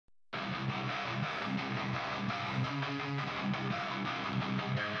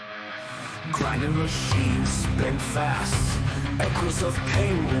Grinding machines spin fast, echoes of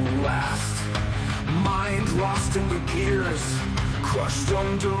pain will last. Mind lost in the gears, crushed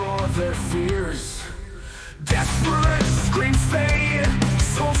under all their fears. Desperate screams fade,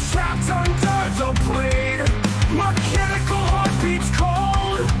 souls trapped under the blade. Mechanical heartbeats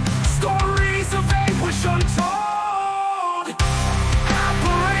cold, stories of anguish untold.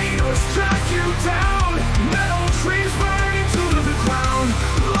 Apparatos track you down, metal trees burning to the ground.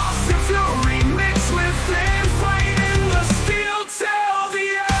 Lost in fury, mixed with flame, fighting the steel till the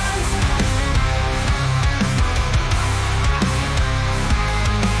end.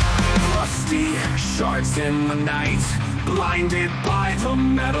 Rusty shards in the night, blinded by the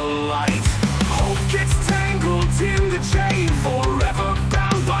metal light. Hope gets tangled in the chain, forever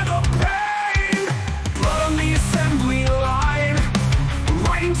bound by the pain. Blood on the assembly line,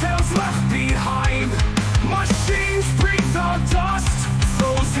 writing tales left behind. Machines breathe our dust,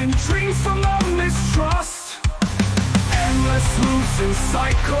 frozen dreams from the mistrust. Endless loops and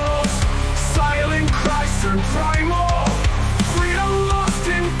cycles, silent cries turn primal. Freedom lost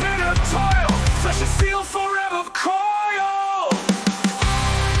in bitter toil, flesh and steel forever coil.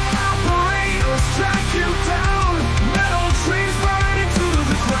 Apparatos track you down, metal trees burning to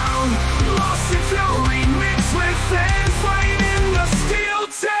the ground. Lost in fury, mixed with flame, fighting the steel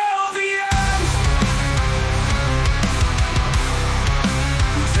till the end.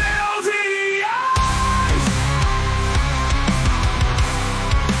 Till the end.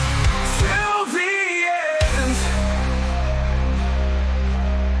 Till the end.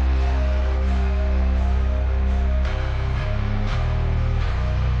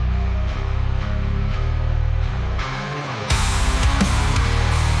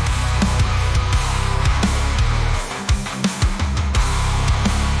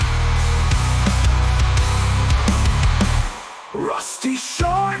 Rusty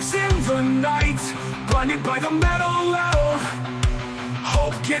shards in the night, blinded by the metal level.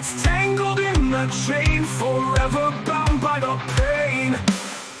 Hope gets tangled in the chain, forever bound by the pain.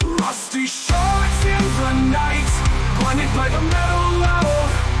 Rusty shards in the night, blinded by the metal level.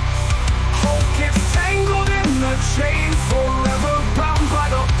 Hope gets tangled in the chain, forever bound by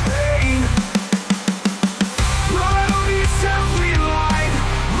the pain. Blood on the assembly line,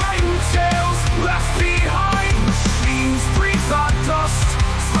 writing tales left behind. Machines breathe our dust,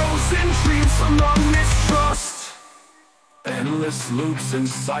 frozen dreams from the mistrust. Endless loops and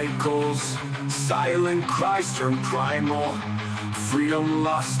cycles, silent cries turn primal. Freedom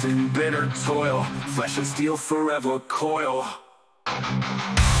lost in bitter toil, flesh and steel forever coil.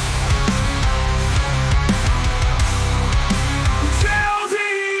 Till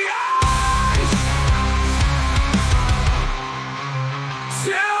the end.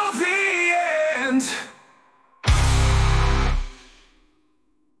 Till the end.